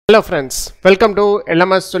Hello friends, welcome to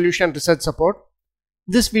LMS Solution Research Support.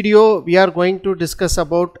 This video we are going to discuss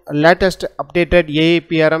about latest updated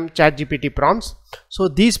AAPRM Chatgpt prompts. So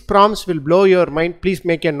these prompts will blow your mind. Please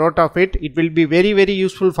make a note of it. It will be very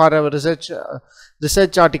useful for our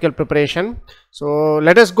research article preparation. So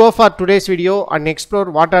let us go for today's video and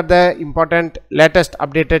explore what are the important latest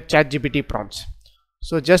updated Chatgpt prompts.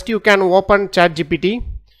 So just you can open Chatgpt.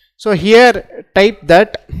 So here type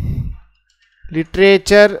that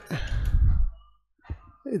literature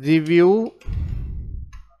reviews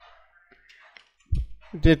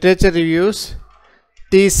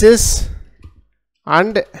thesis,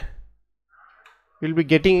 and we'll be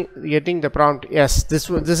getting the prompt. Yes, this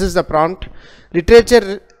is the prompt: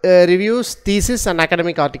 literature reviews, thesis and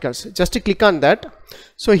academic articles. Just click on that.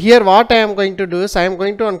 So here what I am going to do is I am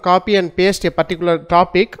going to copy and paste a particular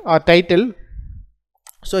topic or title.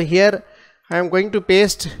 So here I am going to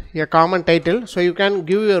paste a common title. So you can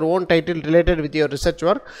give your own title related with your research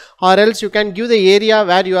work, or else you can give the area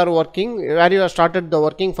where you are working, where you have started the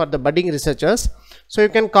working for the budding researchers. So you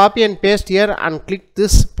can copy and paste here and click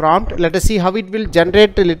this prompt. Let us see how it will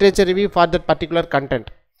generate a literature review for that particular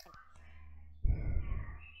content.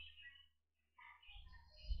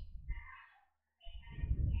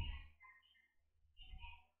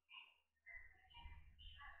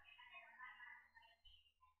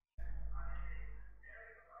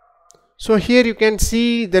 So here you can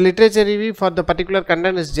see the literature review for the particular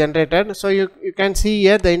content is generated. So you can see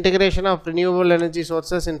here the integration of renewable energy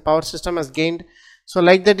sources in power system has gained. So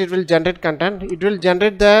like that it will generate content. It will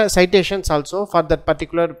generate the citations also for that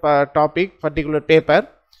particular topic, particular paper.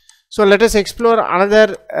 So let us explore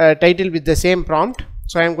another title with the same prompt.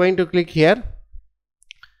 So I am going to click here.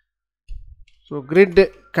 So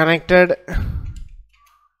grid connected.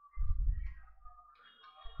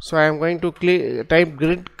 So I am going to type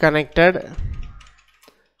grid connected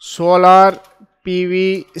solar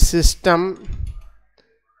PV system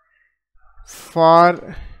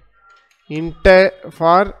for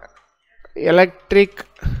electric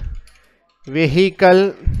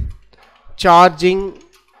vehicle charging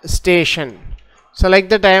station. So like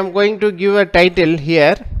that I am going to give a title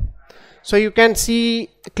here. So you can see,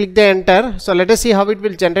 click the enter. So let us see how it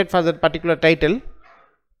will generate for that particular title.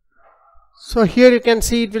 So here you can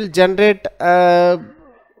see it will generate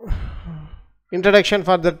introduction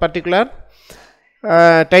for that particular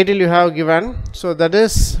title you have given. So that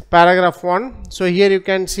is paragraph 1. So here you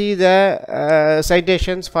can see the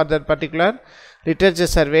citations for that particular literature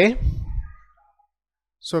survey.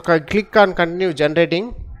 So click on continue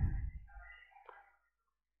generating.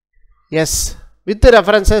 Yes, with the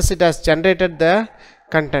references it has generated the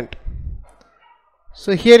content.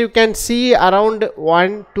 So here you can see around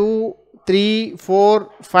 1, 2, 3,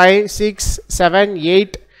 4, 5, 6, 7,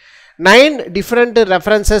 8, 9 different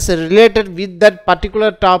references related with that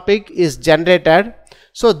particular topic is generated.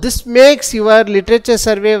 So this makes your literature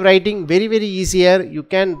survey writing very easier. You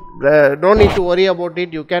can no need to worry about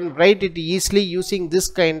it. You can write it easily using this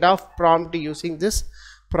kind of prompt,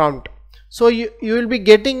 So you will be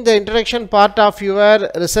getting the introduction part of your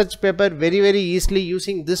research paper very easily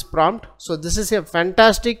using this prompt. So this is a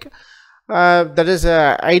fantastic that is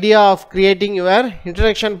idea of creating your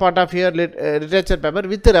introduction part of your literature paper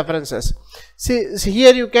with the references. See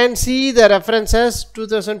here you can see the references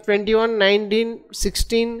 2021, 19,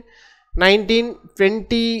 16, 19,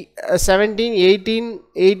 20, 17,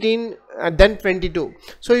 18, then 22.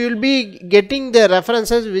 So you will be getting the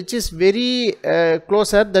references which is very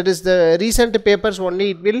closer, that is the recent papers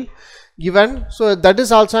only it will given. So that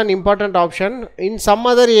is also an important option. In some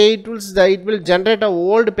other AI tools it will generate a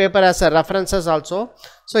old paper as a references also.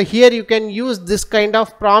 So here you can use this kind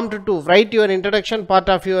of prompt to write your introduction part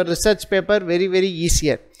of your research paper very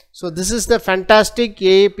easier. So this is the fantastic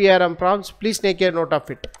AAPRM prompts. Please take a note of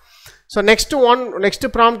it. So next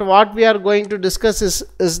prompt what we are going to discuss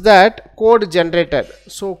is that code generator.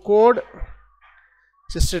 So code,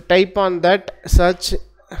 just type on that search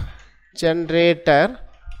generator.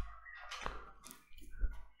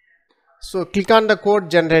 So click on the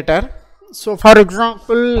code generator. So for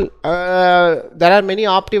example there are many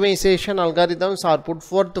optimization algorithms are put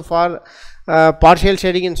forth for partial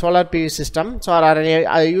shading in solar PV system. So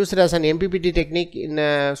I use it as an MPPT technique in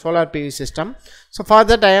solar PV system. So for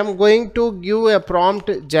that I am going to give a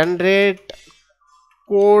prompt: generate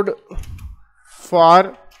code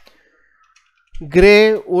for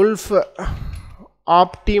gray wolf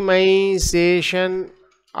optimization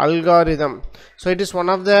algorithm. So it is one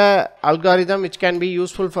of the algorithm which can be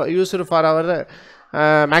used for our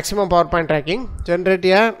maximum power point tracking. Generate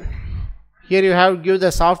a, here you have give the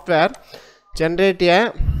software, generate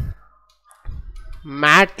a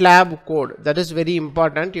MATLAB code. That is very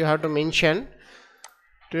important. You have to mention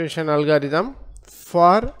tuition algorithm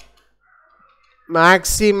for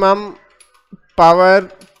maximum power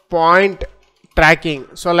point tracking.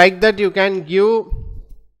 So like that you can give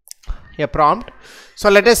a prompt. So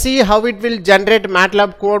let us see how it will generate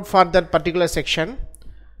MATLAB code for that particular section.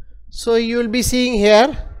 So you will be seeing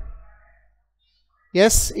here,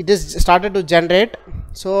 yes, it is started to generate.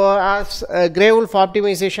 So as Grey Wolf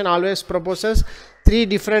optimization always proposes 3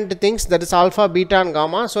 different things, that is alpha, beta and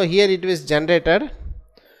gamma. So here it is generated.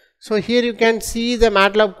 So here you can see the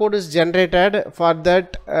MATLAB code is generated for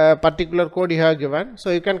that particular code you have given.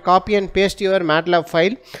 So you can copy and paste your MATLAB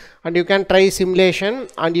file and you can try simulation,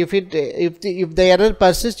 and if the error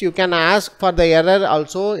persists, you can ask for the error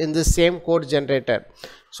also in the same code generator.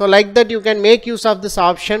 So like that you can make use of this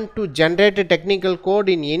option to generate a technical code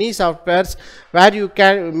in any softwares where you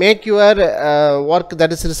can make your work,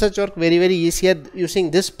 that is research work, very easier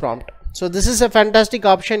using this prompt. So this is a fantastic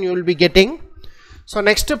option you will be getting. So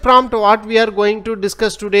next prompt what we are going to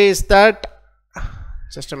discuss today is that,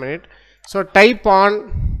 just a minute, so type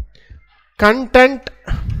on content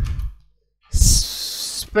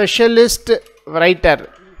specialist writer.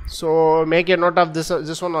 So make a note of this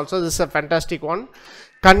one also. This is a fantastic one,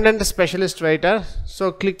 content specialist writer.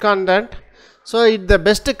 So click on that. So it's the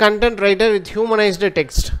best content writer with humanized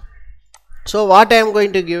text. So what I am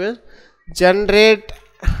going to give is generate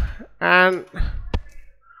an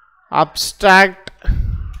abstract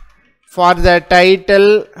for the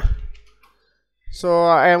title. So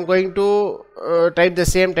I am going to type the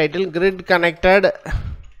same title, grid connected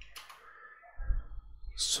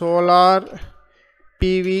solar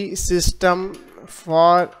PV system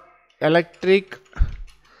for electric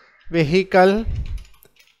vehicle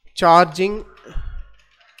charging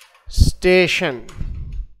station.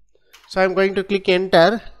 So I am going to click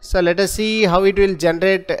enter. So let us see how it will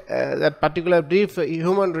generate that particular brief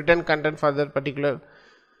human written content for that particular.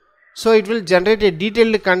 So it will generate a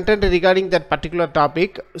detailed content regarding that particular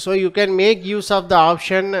topic. So you can make use of the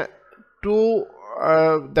option to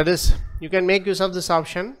that is, you can make use of this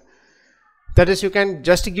option, that is, you can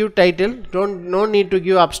just give title, no need to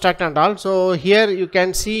give abstract and all. So here you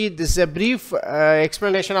can see this is a brief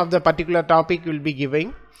explanation of the particular topic you will be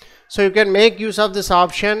giving. So you can make use of this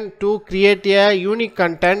option to create a unique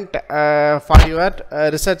content for your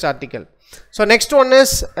research article. So next one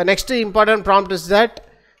is next important prompt is that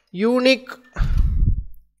unique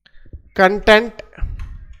content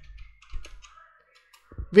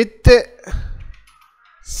with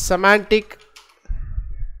semantic.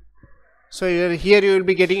 So here you will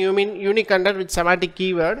be getting unique content with semantic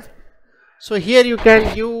keyword. So here you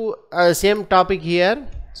can give same topic here.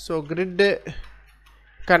 So grid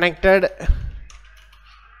connected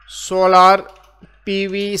solar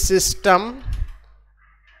PV system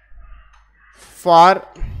for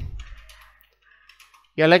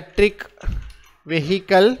electric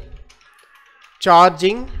vehicle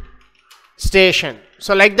charging station.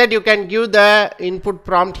 So like that you can give the input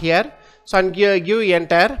prompt here. So and give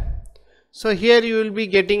enter. So here you will be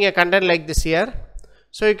getting a content like this here.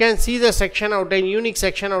 So you can see the section outline, unique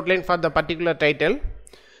section outline for the particular title.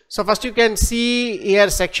 So first you can see here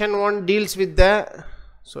section 1 deals with the,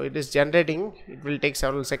 so it is generating, it will take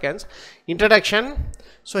several seconds, introduction.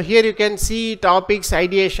 So here you can see topics,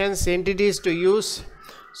 ideations, entities to use.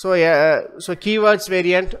 So so keywords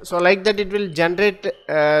variant. So like that it will generate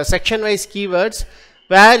section wise keywords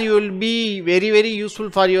where you will be very useful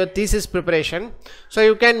for your thesis preparation. So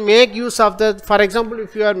you can make use of the, for example,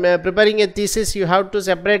 if you are preparing a thesis, you have to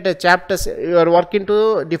separate the chapters, you are working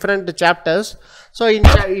to different chapters. So in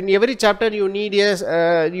every chapter you need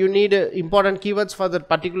important keywords for the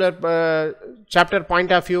particular chapter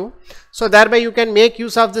point of view. So thereby you can make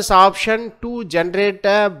use of this option to generate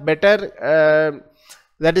a better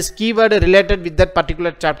that is keyword related with that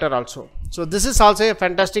particular chapter also. So this is also a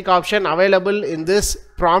fantastic option available in this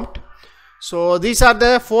prompt. So these are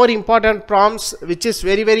the 4 important prompts which is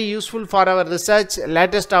very useful for our research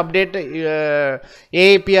latest update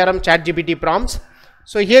AIPRM Chatgpt prompts.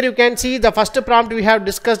 So here you can see the first prompt we have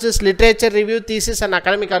discussed is literature review, thesis and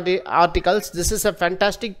academic articles. This is a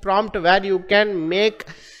fantastic prompt where you can make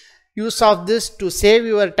use of this to save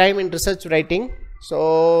your time in research writing.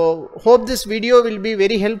 So hope this video will be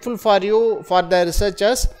very helpful for you, for the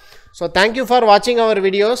researchers. So thank you for watching our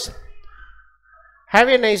videos. Have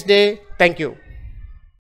a nice day. Thank you.